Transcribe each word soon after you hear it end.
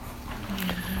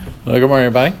Well, good morning,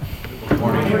 everybody. Good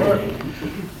morning.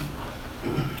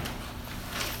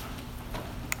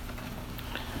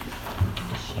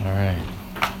 All right.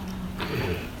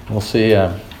 We'll see.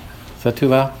 Is that too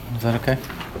loud? Is that okay?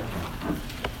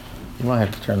 You might have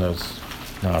to turn those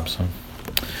knobs on.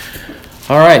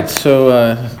 All right.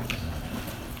 So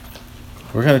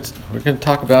we're gonna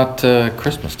talk about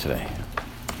Christmas today.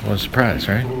 What a surprise,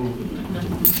 right?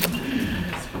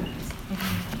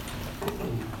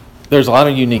 There's a lot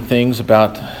of unique things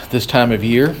about this time of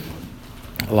year.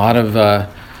 A lot of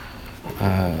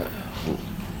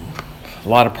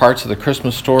parts of the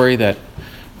Christmas story that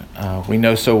we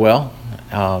know so well,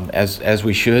 as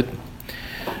we should.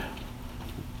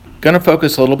 Going to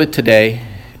focus a little bit today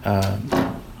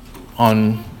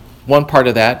on one part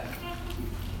of that,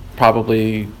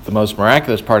 probably the most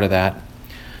miraculous part of that.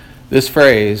 This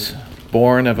phrase,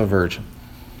 "born of a virgin."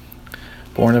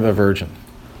 Born of a virgin.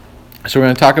 So we're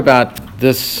going to talk about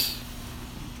this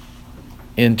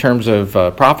in terms of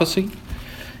prophecy,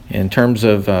 in terms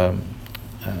of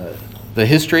the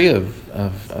history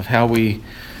of how we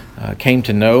came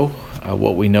to know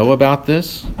what we know about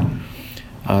this.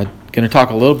 Going to talk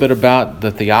a little bit about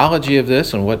the theology of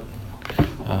this and what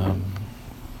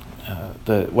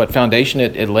foundation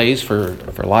it lays for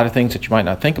a lot of things that you might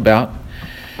not think about.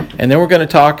 And then we're going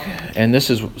to talk, and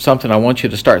this is something I want you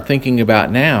to start thinking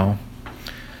about now.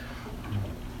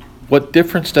 What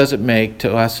difference does it make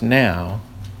to us now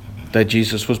that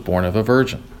Jesus was born of a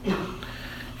virgin?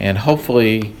 And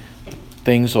hopefully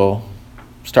things will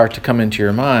start to come into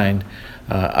your mind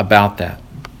about that.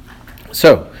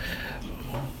 So,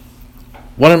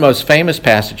 one of the most famous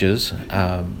passages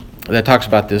that talks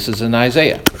about this is in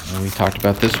Isaiah. And we talked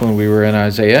about this when we were in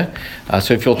Isaiah.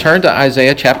 So if you'll turn to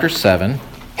Isaiah chapter 7,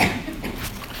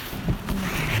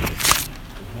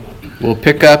 we'll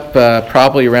pick up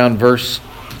probably around verse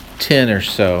 10 or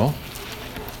so.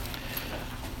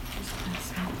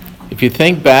 If you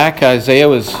think back, Isaiah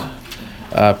was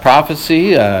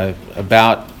prophecy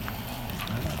about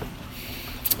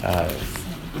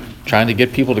trying to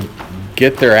get people to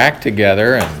get their act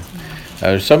together, and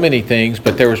there's so many things,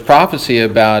 but there was prophecy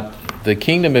about the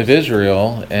kingdom of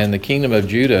Israel and the kingdom of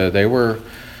Judah. They were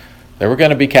going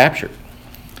to be captured,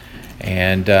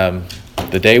 and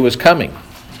the day was coming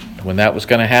when that was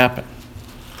going to happen.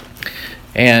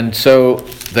 And so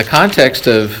the context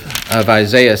of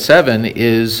Isaiah 7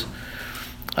 is,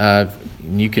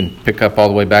 you can pick up all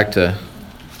the way back to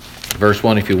verse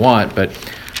 1 if you want, but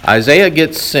Isaiah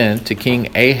gets sent to King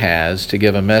Ahaz to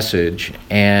give a message,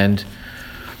 and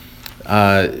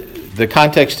the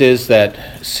context is that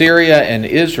Syria and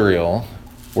Israel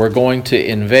were going to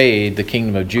invade the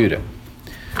kingdom of Judah.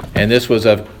 And this was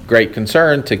of great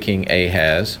concern to King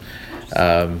Ahaz.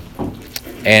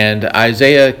 And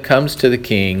Isaiah comes to the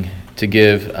king to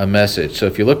give a message. So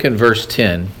if you look in verse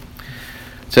 10,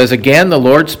 it says, "Again the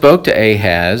Lord spoke to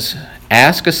Ahaz,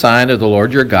 ask a sign of the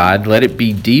Lord your God, let it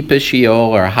be deep as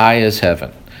Sheol or high as heaven."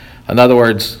 In other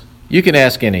words, you can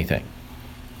ask anything.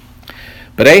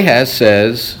 But Ahaz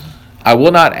says, "I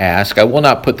will not ask, I will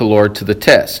not put the Lord to the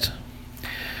test."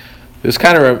 This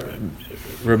kind of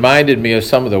reminded me of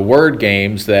some of the word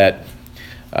games that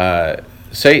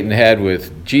Satan had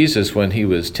with Jesus when he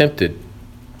was tempted,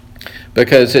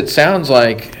 because it sounds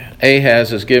like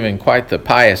Ahaz is giving quite the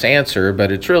pious answer,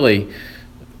 but it's really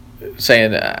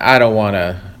saying, I don't want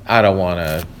to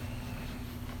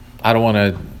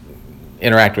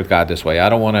interact with God this way. I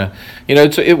don't want to,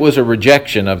 it was a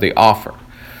rejection of the offer.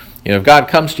 If God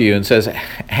comes to you and says,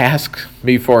 ask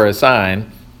me for a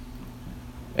sign,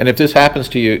 and if this happens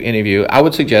to you, any of you, I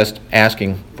would suggest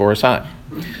asking for a sign.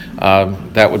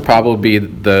 That would probably be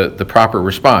the proper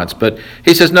response. But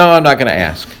he says, no, I'm not going to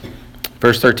ask.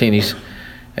 Verse 13,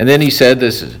 and then he said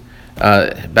this,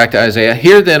 back to Isaiah,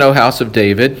 "Hear then, O house of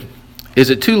David, is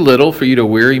it too little for you to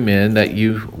weary men that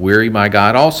you weary my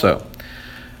God also?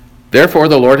 Therefore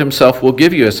the Lord himself will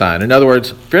give you a sign." In other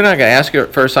words, if you're not going to ask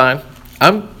for a sign,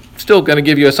 I'm still going to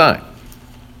give you a sign.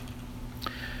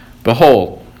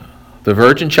 "Behold, the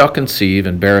virgin shall conceive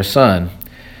and bear a son,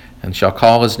 and shall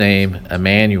call his name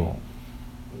Emmanuel.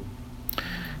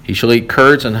 He shall eat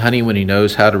curds and honey when he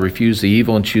knows how to refuse the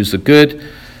evil and choose the good."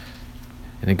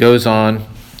 And it goes on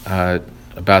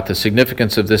about the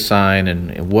significance of this sign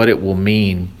and what it will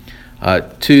mean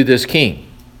to this king.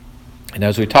 And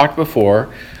as we talked before,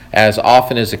 as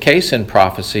often is the case in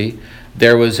prophecy,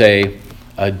 there was a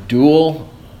dual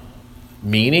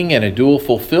meaning and a dual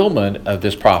fulfillment of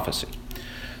this prophecy.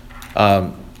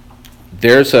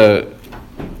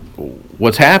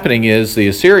 What's happening is the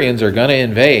Assyrians are going to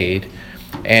invade,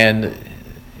 and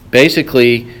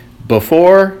basically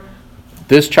before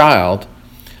this child,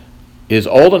 is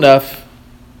old enough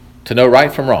to know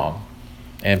right from wrong,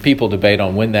 and people debate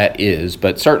on when that is,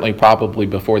 but certainly probably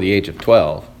before the age of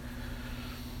 12.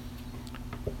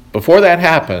 Before that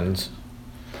happens,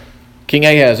 King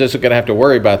Ahaz isn't going to have to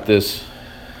worry about this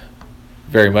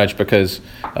very much, because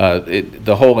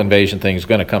the whole invasion thing is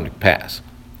going to come to pass.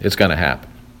 It's going to happen.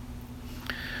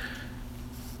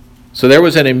 So there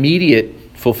was an immediate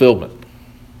fulfillment.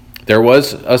 There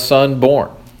was a son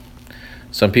born.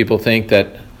 Some people think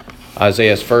that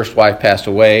Isaiah's first wife passed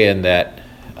away, and that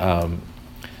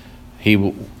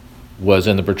he was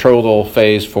in the betrothal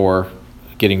phase for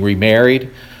getting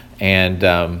remarried, and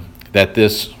that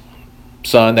this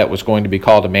son that was going to be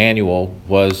called Emmanuel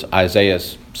was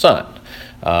Isaiah's son.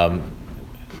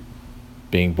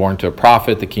 Being born to a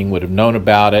prophet, the king would have known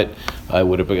about it. It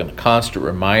would have been a constant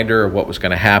reminder of what was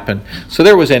going to happen. So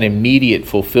there was an immediate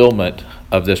fulfillment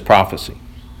of this prophecy.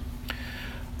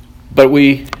 But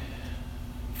we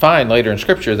find later in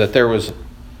Scripture that there was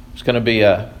going to be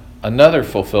another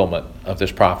fulfillment of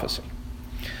this prophecy.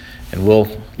 And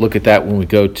we'll look at that when we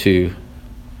go to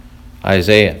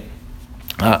Matthew.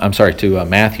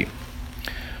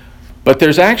 But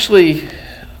there's actually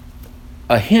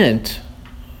a hint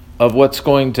of what's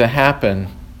going to happen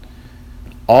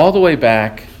all the way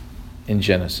back in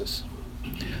Genesis.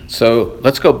 So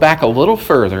let's go back a little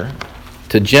further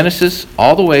to Genesis,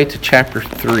 all the way to chapter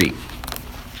 3.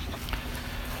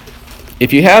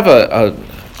 If you have a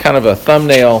kind of a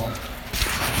thumbnail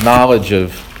knowledge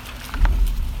of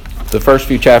the first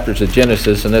few chapters of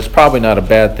Genesis, and that's probably not a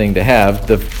bad thing to have,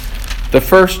 the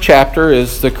first chapter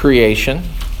is the creation.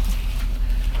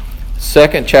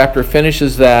 Second chapter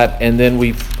finishes that, and then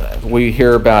we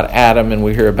hear about Adam and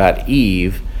we hear about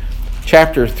Eve.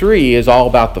 Chapter 3 is all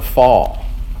about the fall,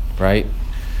 right?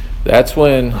 That's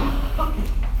when,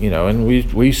 and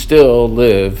we still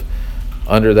live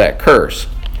under that curse.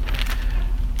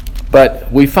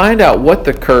 But we find out what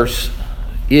the curse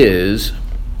is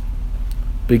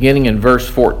beginning in verse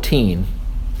 14.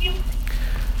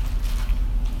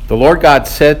 The Lord God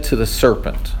said to the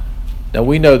serpent. Now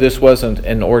we know this wasn't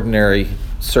an ordinary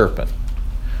serpent,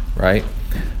 right?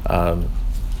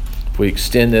 If we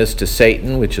extend this to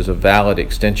Satan, which is a valid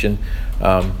extension,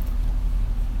 where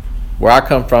I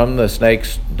come from, the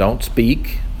snakes don't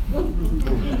speak.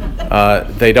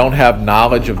 They don't have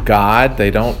knowledge of God.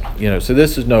 They don't, so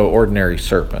this is no ordinary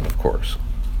serpent, of course.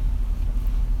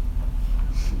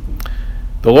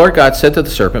 The Lord God said to the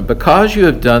serpent, "Because you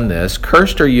have done this,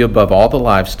 cursed are you above all the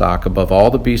livestock, above all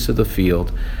the beasts of the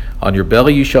field. On your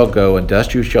belly you shall go, and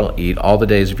dust you shall eat all the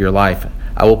days of your life.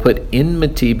 I will put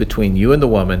enmity between you and the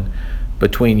woman,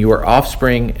 between your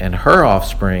offspring and her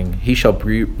offspring. He shall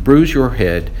bruise your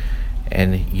head,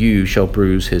 and you shall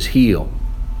bruise his heel."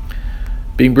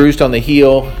 Being bruised on the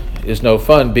heel is no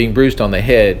fun. Being bruised on the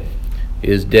head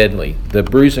is deadly. The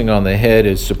bruising on the head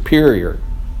is superior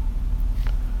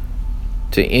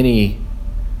to any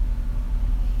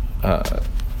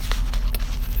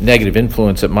negative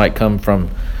influence that might come from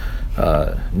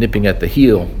nipping at the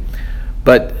heel.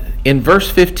 But in verse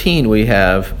 15 we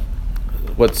have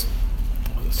what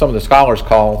some of the scholars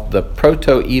call the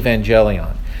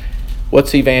proto-evangelion.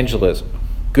 What's evangelism?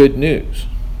 Good news.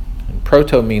 And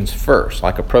proto means first,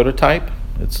 like a prototype.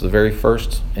 It's the very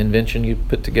first invention you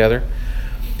put together.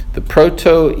 The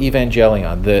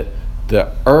proto-evangelion,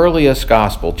 the earliest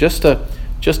gospel, just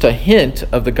a hint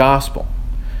of the gospel.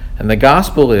 And the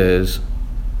gospel is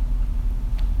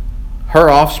her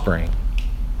offspring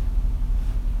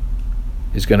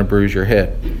is going to bruise your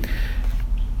head.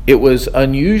 It was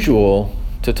unusual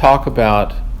to talk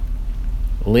about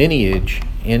lineage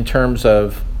in terms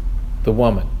of the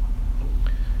woman.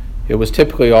 It was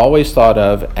typically always thought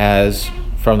of as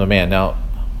from the man. Now,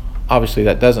 obviously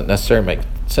that doesn't necessarily make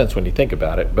sense when you think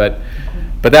about it, but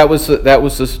that was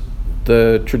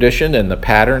the tradition and the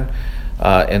pattern,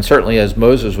 and certainly as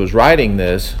Moses was writing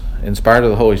this, inspired of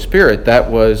the Holy Spirit, that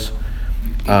was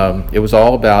it was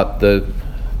all about the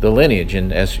lineage.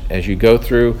 And as you go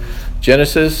through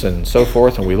Genesis and so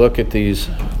forth, and we look at these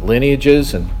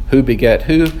lineages and who beget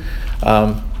who,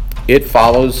 it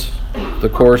follows the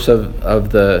course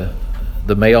of the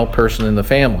male person in the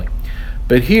family.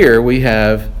 But here we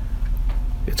have,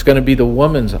 it's going to be the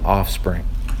woman's offspring.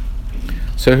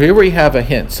 So here we have a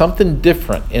hint, something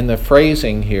different in the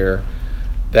phrasing here,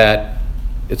 that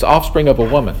it's offspring of a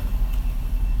woman.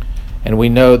 And we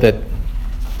know that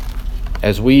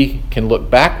as we can look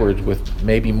backwards with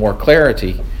maybe more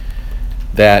clarity,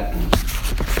 that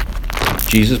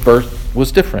Jesus' birth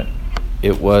was different.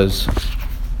 It was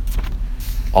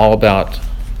all about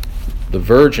the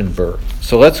virgin birth.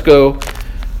 So let's go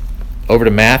over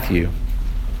to Matthew.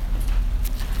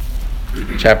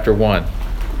 chapter 1.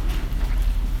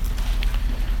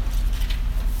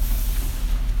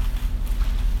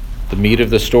 The meat of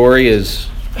the story is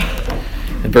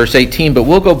in verse 18, but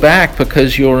we'll go back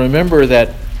because you'll remember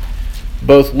that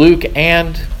both Luke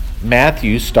and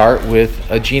Matthew start with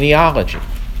a genealogy.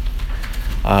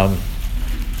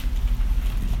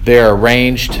 They're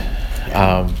arranged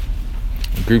in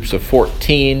groups of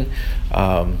 14.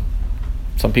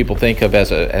 Some people think of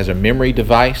as a memory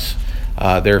device.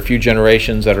 There are a few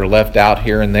generations that are left out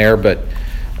here and there, but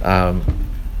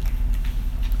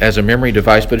as a memory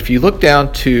device. But if you look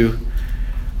down to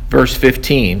verse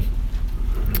 15,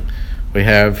 we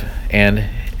have, and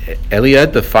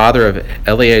Eliad the father of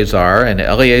Eleazar, and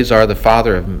Eleazar the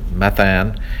father of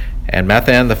Matthan, and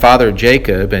Matthan the father of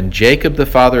Jacob, and Jacob the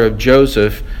father of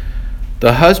Joseph,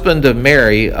 the husband of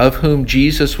Mary, of whom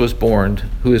Jesus was born,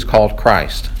 who is called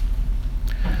Christ.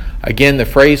 Again, the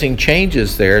phrasing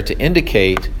changes there to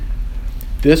indicate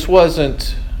this was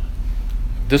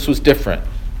different.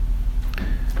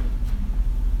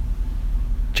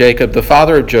 Jacob, the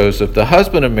father of Joseph, the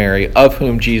husband of Mary, of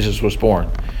whom Jesus was born.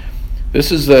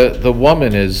 This is the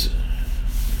woman is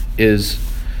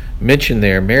mentioned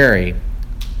there, Mary,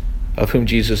 of whom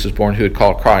Jesus is born, who had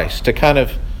called Christ. To kind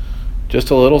of just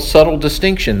a little subtle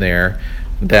distinction there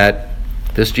that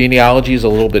this genealogy is a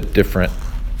little bit different.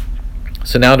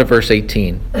 So now to verse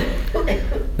 18.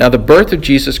 Now the birth of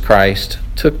Jesus Christ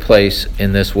took place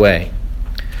in this way.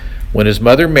 When his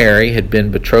mother Mary had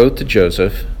been betrothed to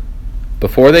Joseph,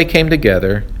 before they came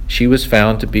together, she was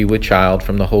found to be with child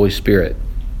from the Holy Spirit.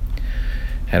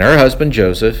 And her husband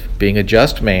Joseph, being a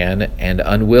just man and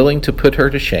unwilling to put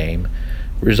her to shame,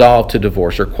 resolved to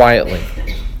divorce her quietly.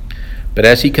 But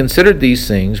as he considered these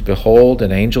things, behold,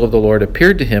 an angel of the Lord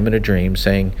appeared to him in a dream,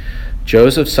 saying,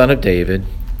 Joseph, son of David,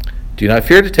 do not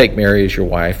fear to take Mary as your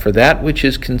wife, for that which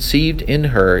is conceived in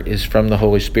her is from the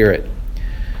Holy Spirit.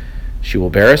 She will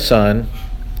bear a son,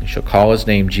 and shall call his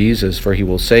name Jesus, for he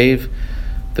will save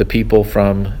the people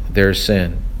from their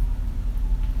sin.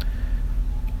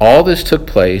 All this took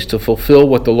place to fulfill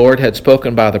what the Lord had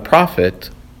spoken by the prophet.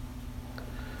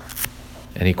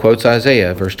 And he quotes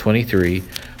Isaiah, verse 23,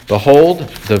 Behold,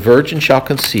 the virgin shall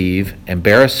conceive and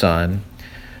bear a son.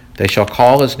 They shall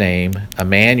call his name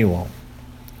Emmanuel,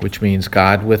 which means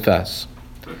God with us.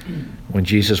 When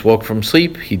Jesus woke from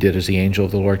sleep, he did as the angel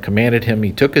of the Lord commanded him.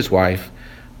 He took his wife,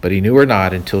 but he knew her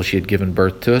not until she had given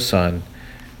birth to a son,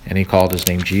 and he called his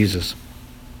name Jesus.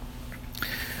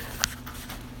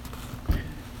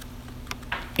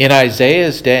 In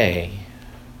Isaiah's day,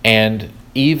 and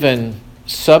even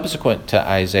subsequent to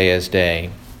Isaiah's day,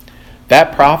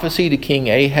 that prophecy to King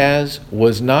Ahaz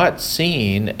was not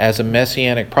seen as a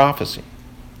messianic prophecy.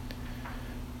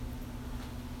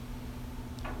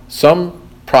 Some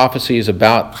prophecies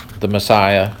about the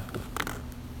Messiah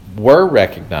were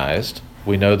recognized.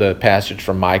 We know the passage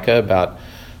from Micah about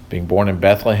being born in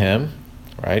Bethlehem,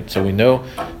 right? So we know,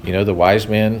 the wise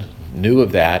men knew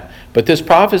of that. But this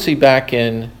prophecy back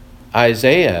in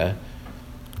Isaiah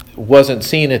wasn't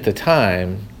seen at the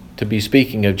time to be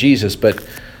speaking of Jesus.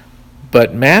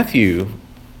 But Matthew,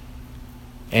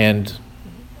 and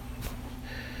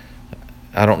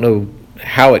I don't know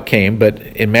how it came, but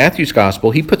in Matthew's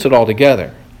gospel, he puts it all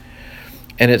together.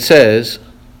 And it says,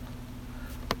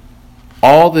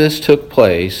 all this took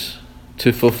place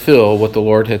to fulfill what the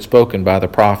Lord had spoken by the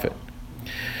prophet.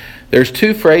 There's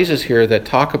two phrases here that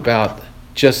talk about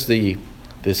just the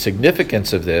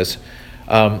significance of this.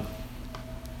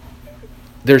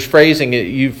 There's phrasing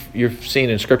you've seen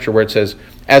in Scripture where it says,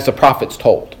 as the prophets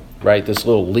told, right? This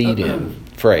little lead-in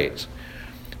phrase.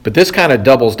 But this kind of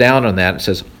doubles down on that. It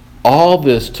says, all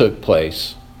this took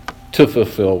place to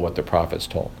fulfill what the prophets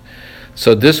told.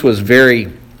 So this was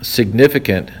very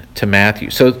significant to Matthew.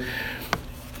 So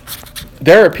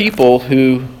there are people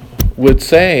who would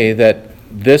say that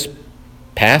this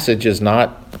passage is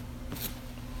not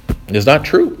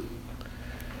true.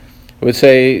 Would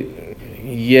say,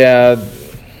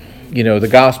 the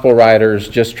gospel writers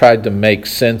just tried to make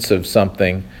sense of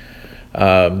something.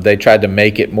 They tried to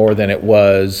make it more than it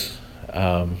was.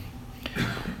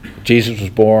 Jesus was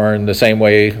born the same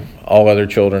way all other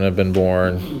children have been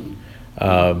born.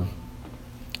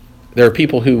 There are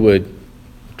people who would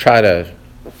try to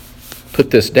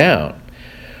put this down.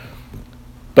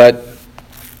 But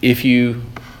if you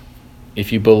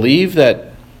believe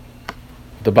that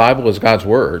the Bible is God's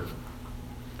Word,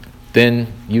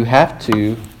 then you have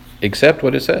to accept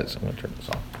what it says. I'm going to turn this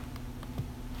off.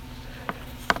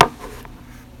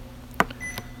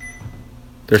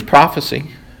 There's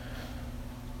prophecy,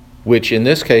 which in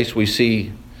this case we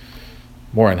see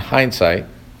more in hindsight.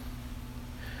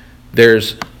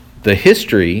 There's the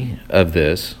history of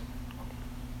this,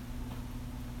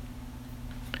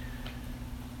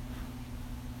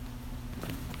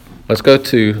 let's go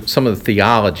to some of the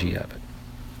theology of it.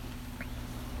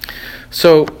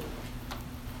 So,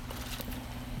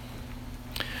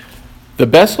 the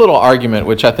best little argument,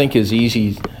 which I think is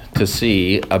easy to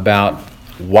see, about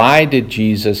why did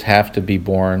Jesus have to be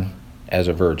born as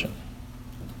a virgin?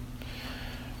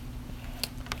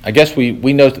 I guess we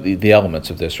know the elements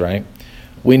of this, right?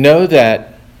 We know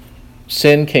that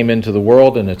sin came into the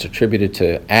world and it's attributed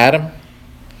to Adam.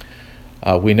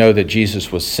 We know that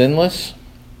Jesus was sinless.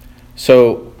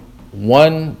 So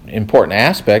one important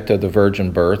aspect of the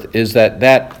virgin birth is that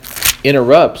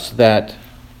interrupts that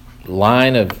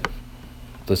line of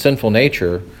the sinful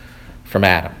nature from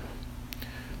Adam.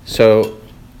 So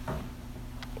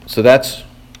that's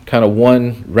kind of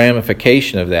one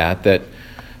ramification of that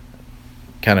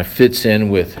kind of fits in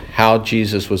with how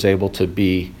Jesus was able to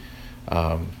be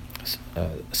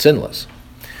sinless.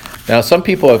 Now, some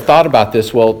people have thought about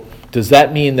this. Well, does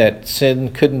that mean that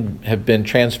sin couldn't have been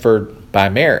transferred by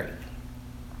Mary?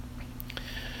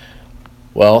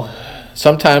 Well,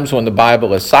 sometimes when the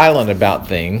Bible is silent about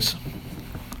things,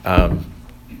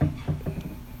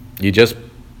 you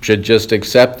should just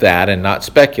accept that and not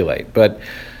speculate. But,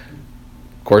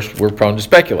 of course, we're prone to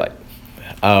speculate.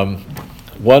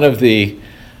 One of the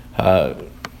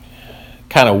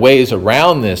kind of ways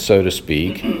around this, so to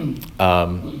speak,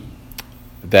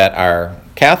 that our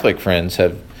Catholic friends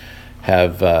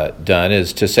have done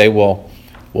is to say, well,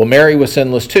 Mary was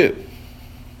sinless too.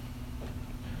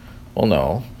 Well,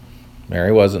 no,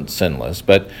 Mary wasn't sinless,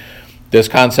 but this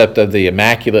concept of the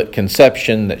Immaculate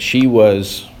Conception, that she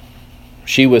was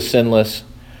sinless.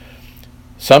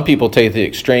 Some people take the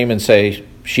extreme and say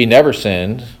she never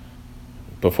sinned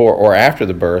before or after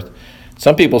the birth.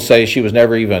 Some people say she was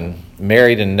never even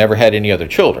married and never had any other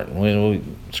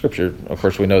children. Scripture, of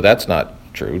course, we know that's not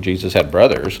true. Jesus had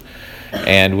brothers,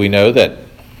 and we know that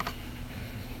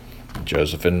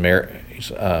Joseph and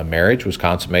Mary's marriage was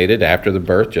consummated after the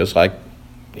birth, just like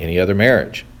any other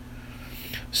marriage.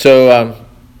 So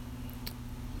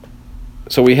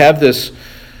we have this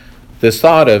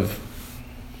thought of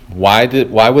why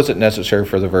was it necessary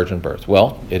for the virgin birth?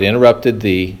 Well, it interrupted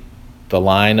the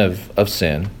line of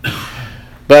sin.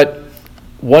 But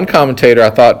one commentator, I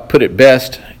thought, put it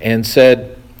best and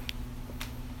said,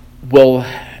 well,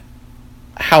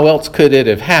 how else could it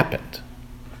have happened?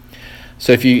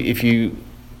 So if you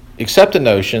accept the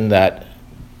notion that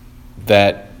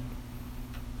the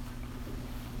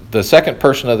second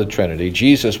person of the Trinity,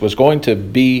 Jesus, was going to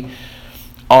be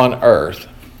on earth,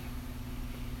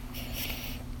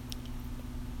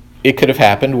 it could have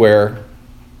happened where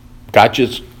God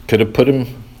just could have put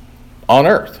him on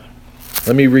earth.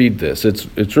 Let me read this.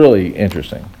 It's really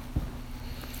interesting.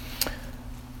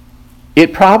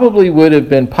 It probably would have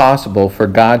been possible for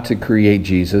God to create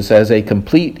Jesus as a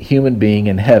complete human being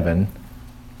in heaven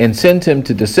and send him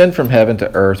to descend from heaven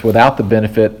to earth without the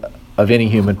benefit of any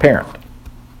human parent.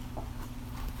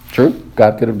 True?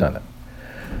 God could have done it.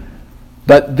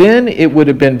 But then it would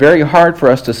have been very hard for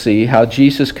us to see how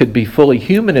Jesus could be fully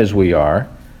human as we are,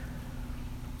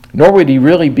 nor would he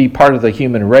really be part of the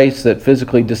human race that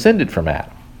physically descended from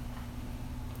Adam.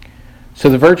 So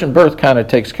the virgin birth kind of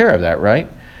takes care of that, right?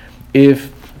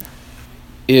 If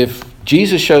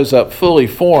Jesus shows up fully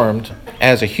formed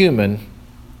as a human,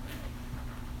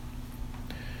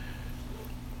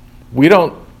 we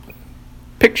don't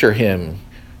picture him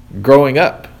growing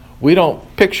up. We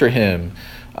don't picture him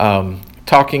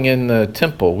talking in the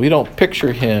temple. We don't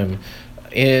picture him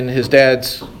in his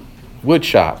dad's wood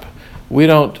shop. We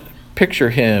don't picture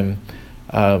him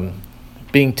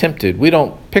being tempted. We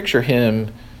don't picture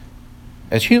him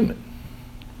as human.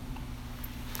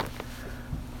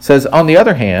 It says, on the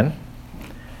other hand,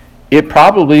 it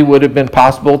probably would have been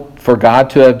possible for God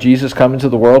to have Jesus come into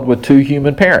the world with two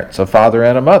human parents, a father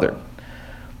and a mother,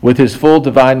 with his full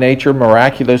divine nature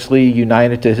miraculously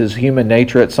united to his human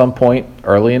nature at some point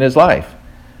early in his life.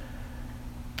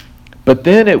 But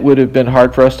then it would have been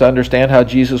hard for us to understand how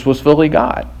Jesus was fully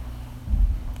God,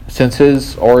 since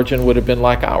his origin would have been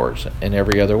like ours in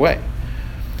every other way.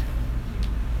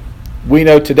 We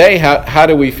know today, how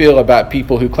do we feel about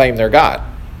people who claim they're God,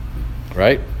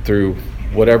 right? Through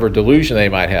whatever delusion they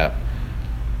might have.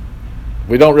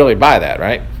 We don't really buy that,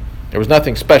 right? There was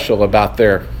nothing special about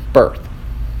their birth.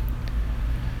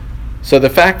 So the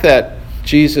fact that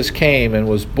Jesus came and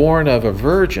was born of a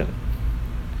virgin,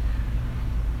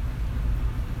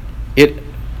 it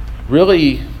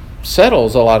really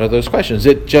settles a lot of those questions.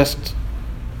 It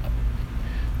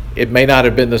may not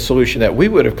have been the solution that we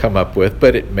would have come up with,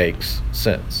 but it makes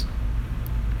sense.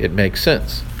 it makes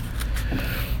sense.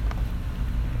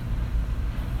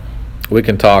 We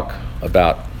can talk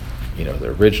about, the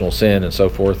original sin and so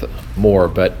forth more,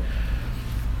 but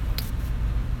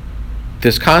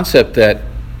this concept that,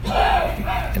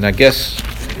 and I guess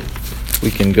we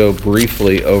can go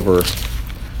briefly over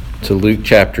to Luke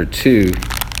chapter 2.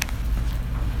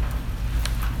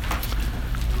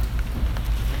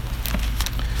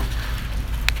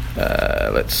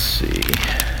 Let's see.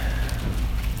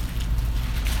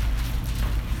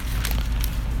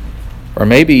 Or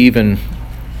maybe even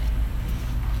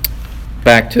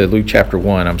back to Luke chapter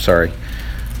 1, I'm sorry.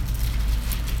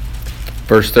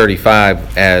 Verse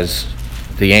 35, as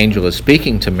the angel is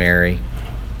speaking to Mary,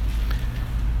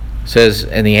 says,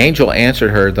 "And the angel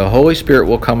answered her, the Holy Spirit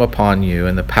will come upon you,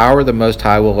 and the power of the Most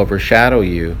High will overshadow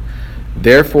you.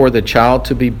 Therefore the child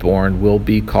to be born will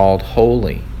be called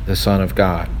Holy, the Son of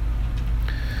God."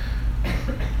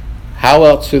 How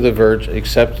else through the Virgin,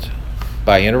 except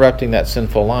by interrupting that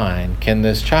sinful line, can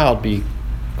this child be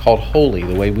called holy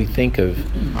the way we think of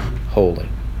holy?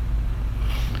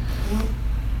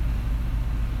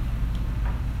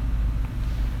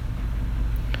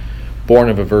 Born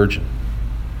of a virgin.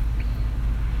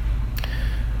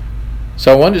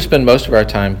 So I wanted to spend most of our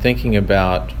time thinking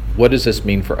about, what does this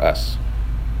mean for us?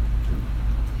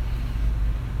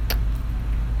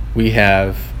 We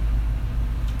have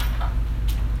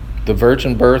the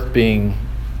virgin birth being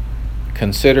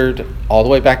considered all the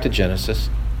way back to Genesis.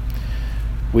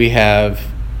 We have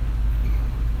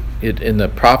it in the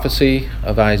prophecy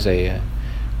of Isaiah.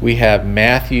 We have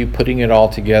Matthew putting it all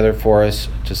together for us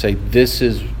to say this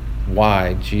is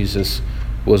why Jesus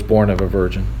was born of a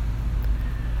virgin.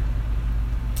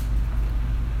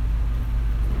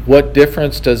 What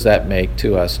difference does that make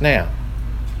to us now?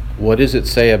 What does it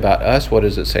say about us? What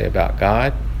does it say about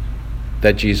God?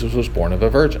 That Jesus was born of a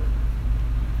virgin.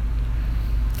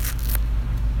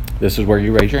 This is where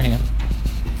you raise your hand.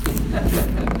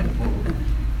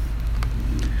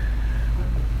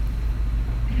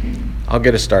 I'll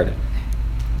get us started.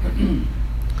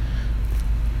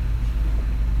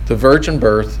 The virgin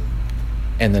birth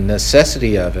and the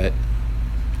necessity of it,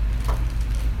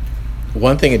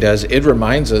 one thing it does, it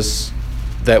reminds us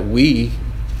that we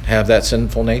have that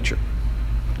sinful nature,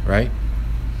 right?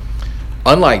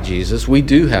 Unlike Jesus, we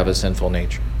do have a sinful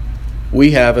nature.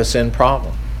 We have a sin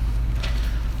problem.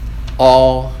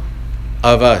 All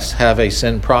of us have a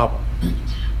sin problem.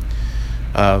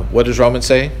 What does Romans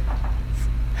say?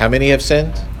 How many have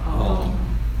sinned?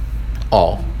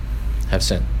 All have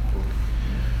sinned.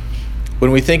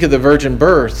 When we think of the virgin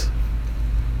birth,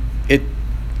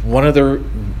 one of the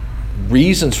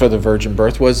reasons for the virgin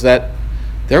birth was that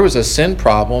there was a sin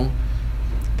problem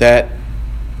that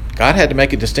God had to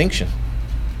make a distinction.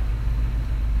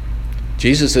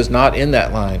 Jesus is not in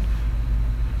that line,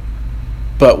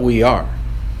 but we are.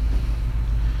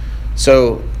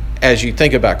 So as you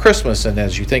think about Christmas and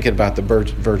as you think about the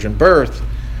virgin birth,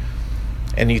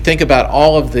 and you think about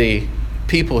all of the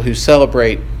people who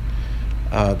celebrate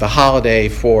the holiday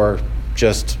for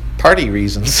just party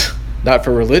reasons, not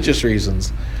for religious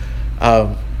reasons,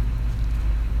 that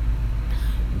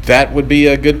would be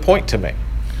a good point to make,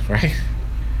 right?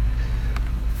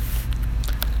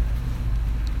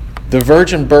 The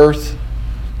virgin birth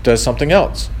does something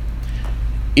else.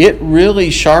 It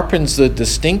really sharpens the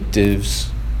distinctives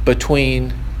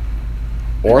between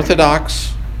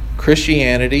Orthodox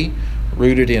Christianity,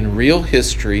 rooted in real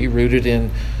history, rooted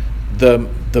in the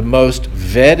most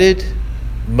vetted,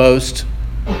 most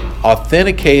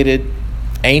authenticated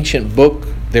ancient book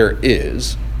there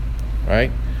is,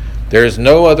 right? There is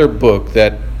no other book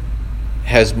that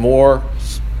has more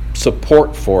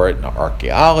support for it in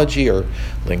archaeology or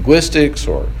linguistics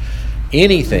or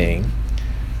anything.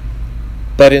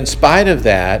 But in spite of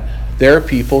that, there are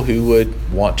people who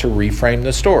would want to reframe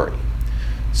the story.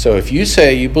 So if you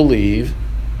say you believe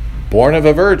born of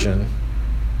a virgin,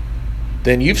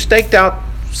 then you've staked out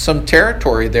some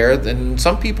territory there, then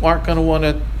some people aren't going to want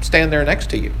to stand there next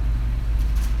to you.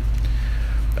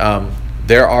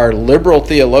 There are liberal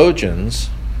theologians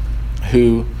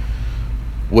who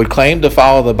would claim to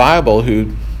follow the Bible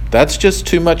who that's just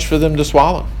too much for them to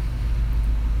swallow.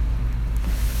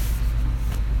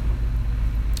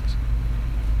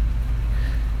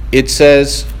 It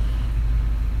says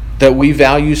that we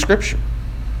value Scripture,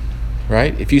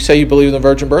 right? If you say you believe in the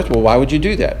virgin birth, well, why would you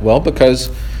do that? Well, because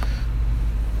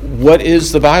what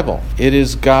is the Bible? It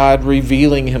is God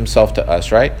revealing himself to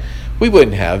us, right? We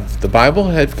wouldn't have the Bible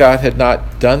if God had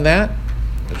not done that.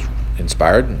 It's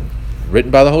inspired and written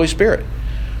by the Holy Spirit.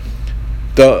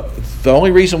 The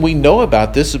only reason we know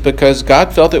about this is because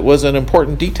God felt it was an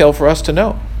important detail for us to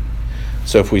know.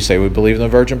 So if we say we believe in the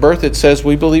virgin birth, it says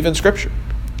we believe in Scripture.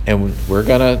 And we're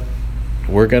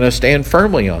gonna stand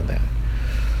firmly on that.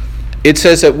 It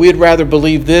says that we'd rather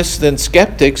believe this than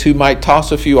skeptics who might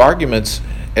toss a few arguments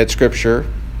at Scripture,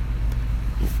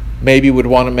 maybe would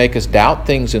want to make us doubt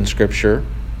things in Scripture.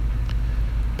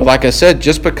 But like I said,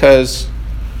 just because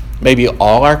maybe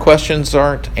all our questions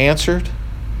aren't answered,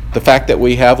 the fact that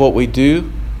we have what we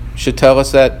do should tell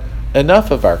us that enough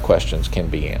of our questions can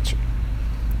be answered.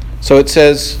 So it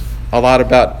says a lot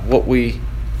about what we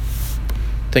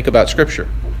think about Scripture.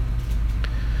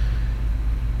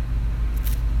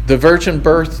 The virgin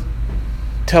birth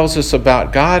tells us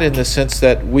about God in the sense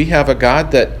that we have a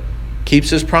God that keeps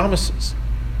His promises.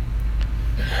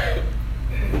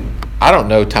 I don't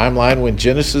know timeline when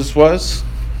Genesis was,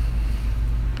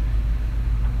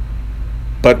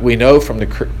 but we know from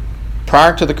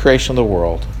prior to the creation of the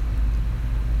world,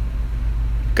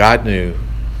 God knew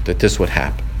that this would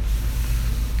happen.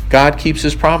 God keeps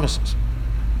His promises.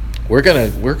 We're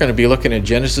gonna be looking at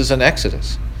Genesis and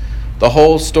Exodus, the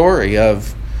whole story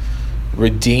of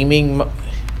redeeming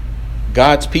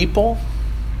God's people,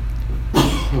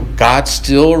 God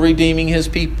still redeeming His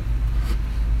people.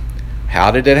 How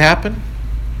did it happen?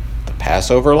 The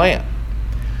Passover lamb.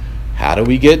 How do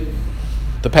we get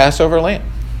the Passover lamb?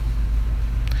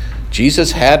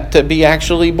 Jesus had to be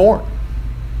actually born.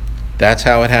 That's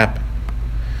how it happened.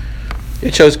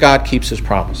 It shows God keeps His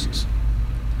promises.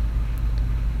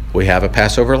 We have a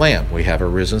Passover lamb. We have a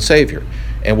risen Savior.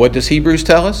 And what does Hebrews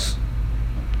tell us?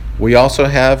 We also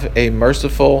have a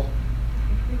merciful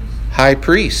high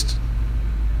priest.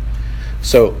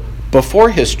 So before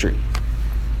history,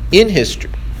 in history,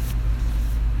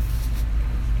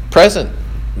 present,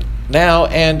 now,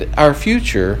 and our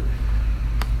future,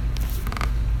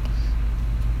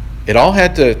 it all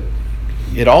had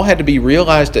to be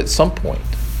realized at some point.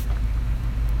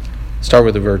 Start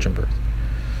with the virgin birth.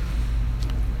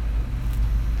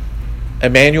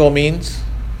 Emmanuel means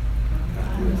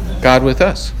God with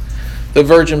us. The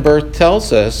virgin birth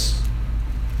tells us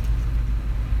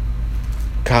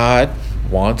God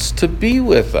wants to be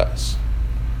with us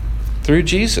through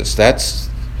Jesus.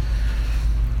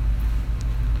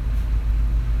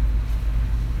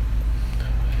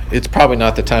 It's probably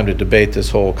not the time to debate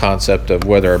this whole concept of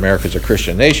whether America's a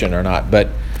Christian nation or not, but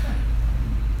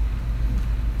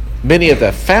many of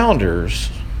the founders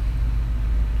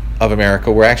of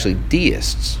America were actually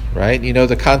deists, right? You know,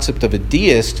 the concept of a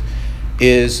deist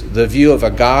is the view of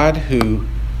a God who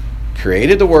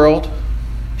created the world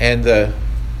and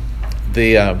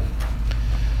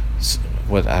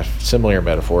with a similar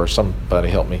metaphor, somebody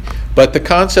help me. But the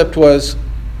concept was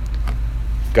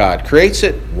God creates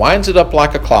it, winds it up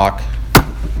like a clock,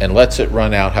 and lets it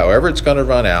run out however it's going to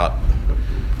run out,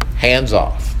 hands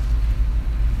off.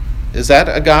 Is that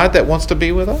a God that wants to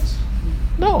be with us?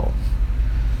 No.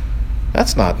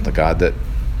 That's not the God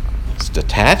that's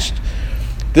detached.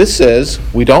 This says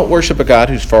we don't worship a God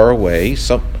who's far away,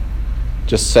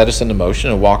 just set us into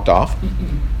motion and walked off.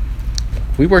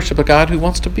 We worship a God who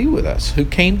wants to be with us, who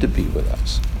came to be with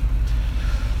us.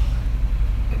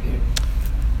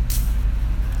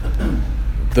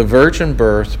 The virgin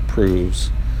birth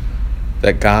proves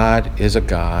that God is a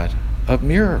God of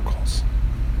miracles,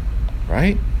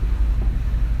 right?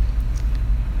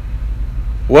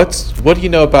 What do you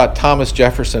know about Thomas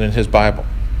Jefferson and his Bible?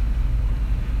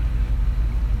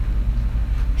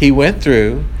 He went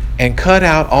through and cut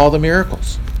out all the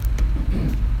miracles.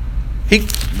 He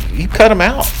cut them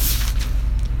out.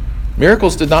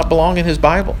 Miracles did not belong in his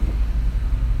Bible.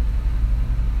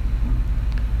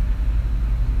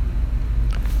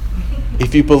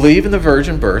 If you believe in the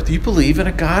virgin birth, you believe in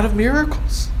a God of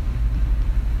miracles.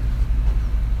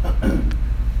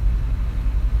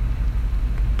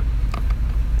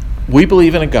 We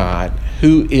believe in a God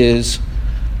who is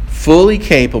fully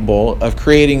capable of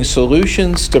creating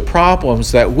solutions to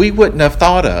problems that we wouldn't have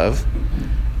thought of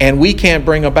and we can't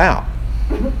bring about.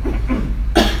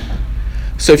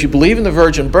 So if you believe in the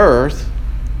virgin birth,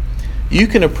 you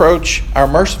can approach our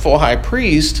merciful high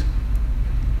priest,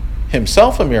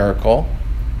 himself a miracle,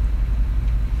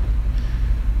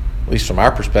 at least from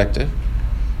our perspective,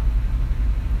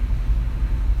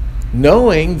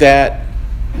 knowing that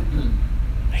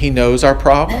he knows our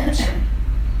problems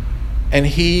and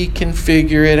he can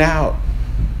figure it out.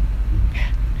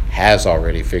 Has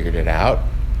already figured it out.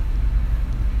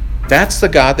 That's the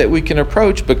God that we can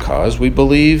approach because we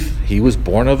believe he was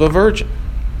born of a virgin.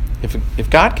 If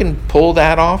God can pull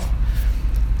that off,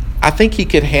 I think he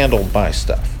could handle my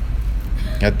stuff.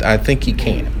 I think he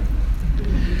can.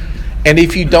 And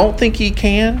if you don't think he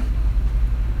can,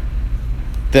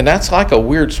 then that's like a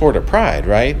weird sort of pride,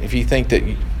 right? If you think that,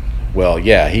 well,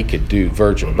 yeah, he could do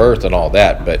virgin birth and all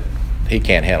that, but he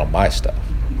can't handle my stuff.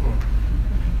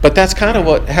 But that's kind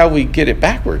of how we get it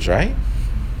backwards, right?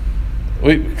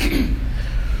 And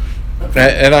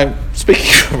I'm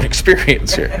speaking from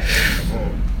experience here.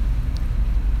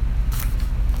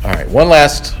 All right, one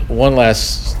last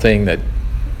thing that,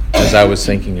 as I was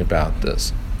thinking about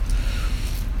this,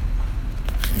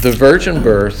 the virgin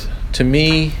birth, to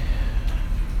me,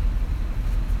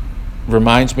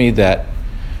 reminds me that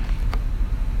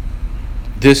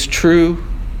this true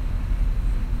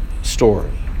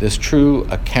story, this true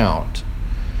account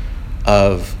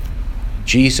of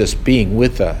Jesus being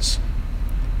with us,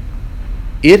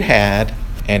 it had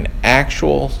an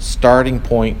actual starting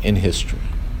point in history.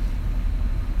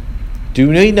 Do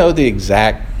we know the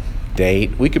exact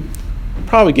date? We could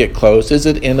probably get close. Is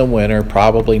it in the winter?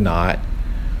 Probably not.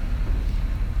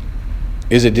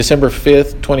 Is it December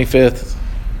 5th, 25th?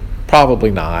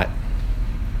 Probably not.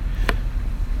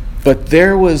 But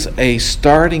there was a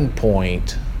starting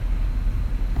point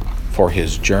for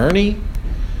his journey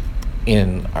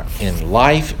in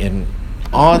life,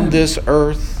 on this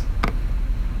earth.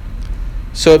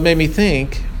 So it made me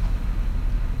think,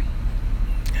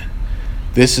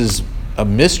 this is a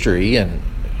mystery, and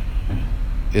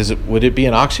would it be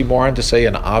an oxymoron to say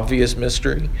an obvious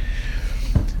mystery?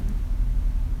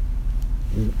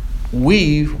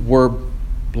 We were,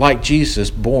 like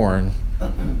Jesus, born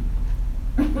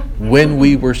when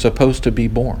we were supposed to be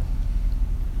born.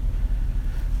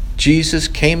 Jesus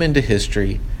came into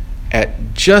history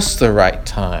at just the right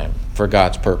time for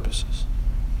God's purposes.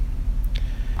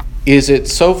 Is it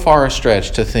so far a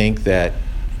stretch to think that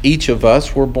each of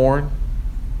us were born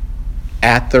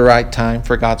at the right time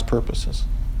for God's purposes?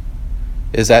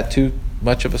 Is that too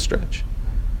much of a stretch?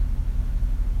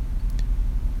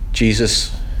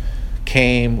 Jesus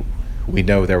came. We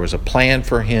know there was a plan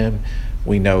for him.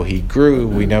 We know he grew.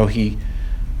 We know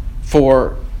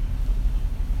for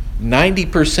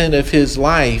 90% of his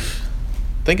life,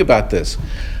 think about this,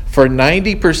 for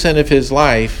 90% of his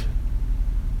life,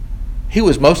 he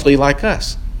was mostly like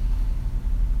us.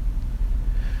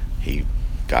 He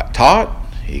got taught,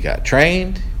 he got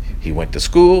trained, he went to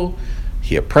school,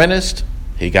 he apprenticed,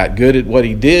 he got good at what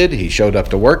he did, he showed up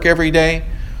to work every day,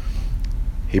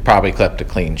 he probably kept a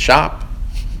clean shop.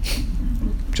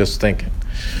 Just thinking.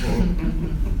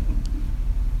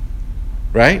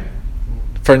 Right?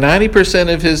 For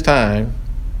 90% of his time,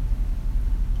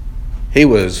 he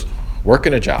was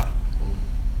working a job.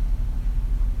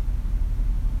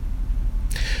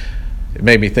 It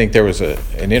made me think there was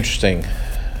an interesting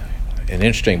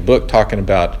book talking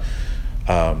about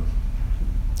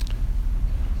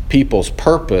people's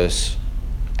purpose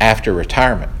after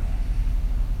retirement.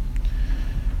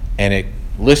 And it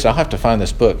lists, I'll have to find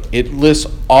this book, it lists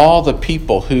all the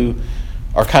people who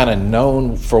are kind of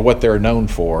known for what they're known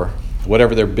for,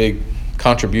 whatever their big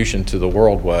contribution to the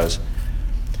world was.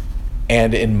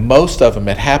 And in most of them,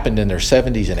 it happened in their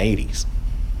 70s and 80s.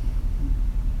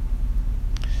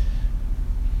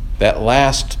 That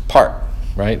last part,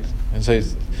 right? And so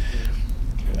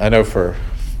I know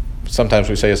sometimes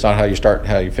we say it's not how you start,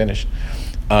 how you finish.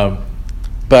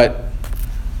 But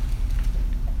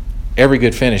every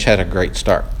good finish had a great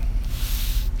start.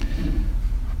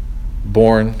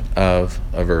 Born of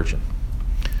a virgin.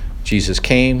 Jesus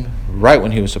came right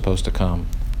when he was supposed to come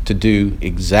to do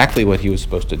exactly what he was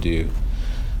supposed to do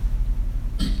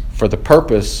for the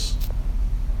purpose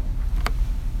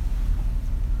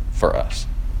for us,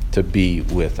 to be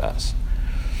with us.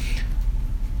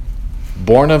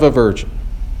 Born of a virgin.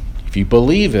 If you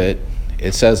believe it,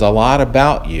 it says a lot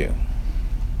about you.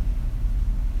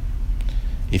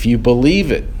 If you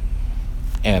believe it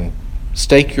and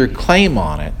stake your claim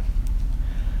on it,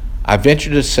 I venture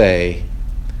to say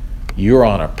you're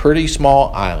on a pretty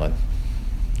small island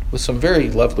with some very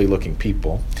lovely looking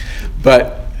people,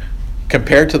 but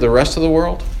compared to the rest of the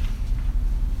world,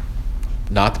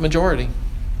 not the majority.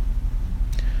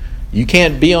 You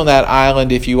can't be on that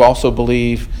island if you also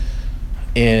believe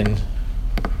in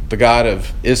the God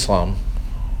of Islam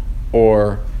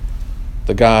or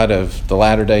the God of the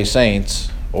Latter-day Saints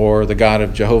or the God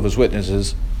of Jehovah's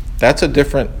Witnesses. That's a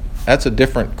different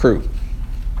crew.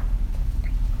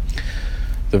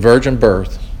 The virgin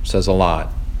birth says a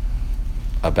lot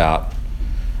about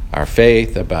our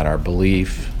faith, about our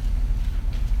belief.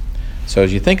 So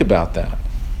as you think about that,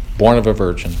 born of a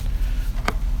virgin,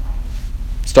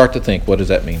 start to think, what does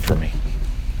that mean for me?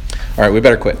 All right, we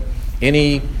better quit.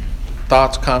 Any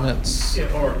thoughts, comments? Yeah,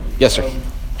 Art. Yes, sir.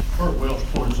 Kurt Welch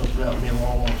pointed something out to me a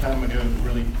long, long time ago that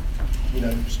really,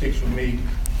 sticks with me.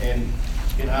 And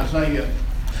in Isaiah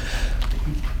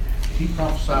He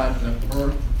prophesied the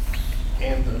birth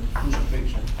and the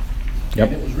crucifixion. Yep.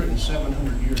 And it was written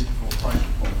 700 years before Christ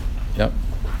was born. Yep.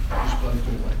 Just put it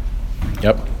anyway.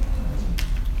 Yep.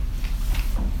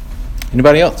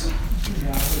 Anybody else? Yeah,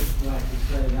 I would like to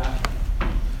say,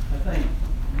 I think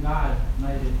God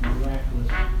made it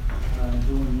miraculous,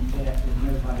 doing that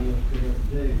nobody else could ever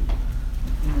do.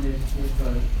 And if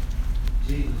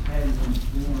Jesus hadn't been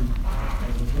born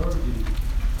as a virgin,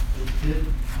 it did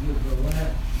give a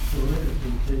less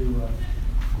solidity to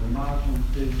the Muslims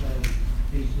to say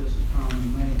he's just a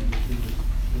common man, that he was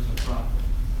just a prophet.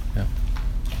 Yeah.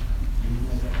 And you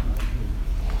know that's not true.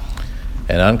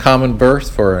 An uncommon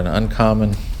birth for an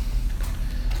uncommon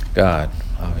God,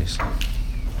 obviously.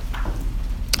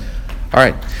 All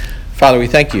right. Father, we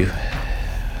thank you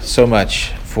so much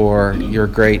for your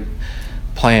great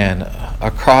plan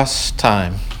across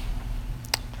time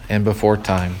and before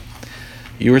time.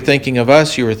 You were thinking of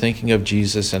us, you were thinking of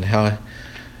Jesus and how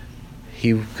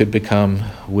he could become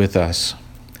with us.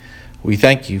 We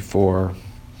thank you for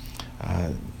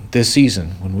this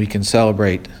season when we can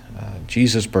celebrate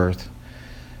Jesus' birth.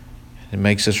 It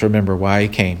makes us remember why he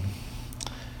came.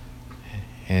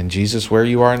 And Jesus, where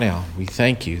you are now, we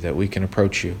thank you that we can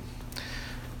approach you.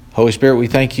 Holy Spirit, we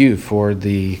thank you for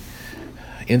the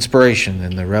inspiration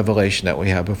and the revelation that we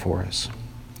have before us.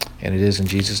 And it is in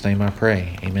Jesus' name I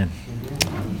pray. Amen.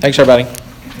 Thanks, everybody.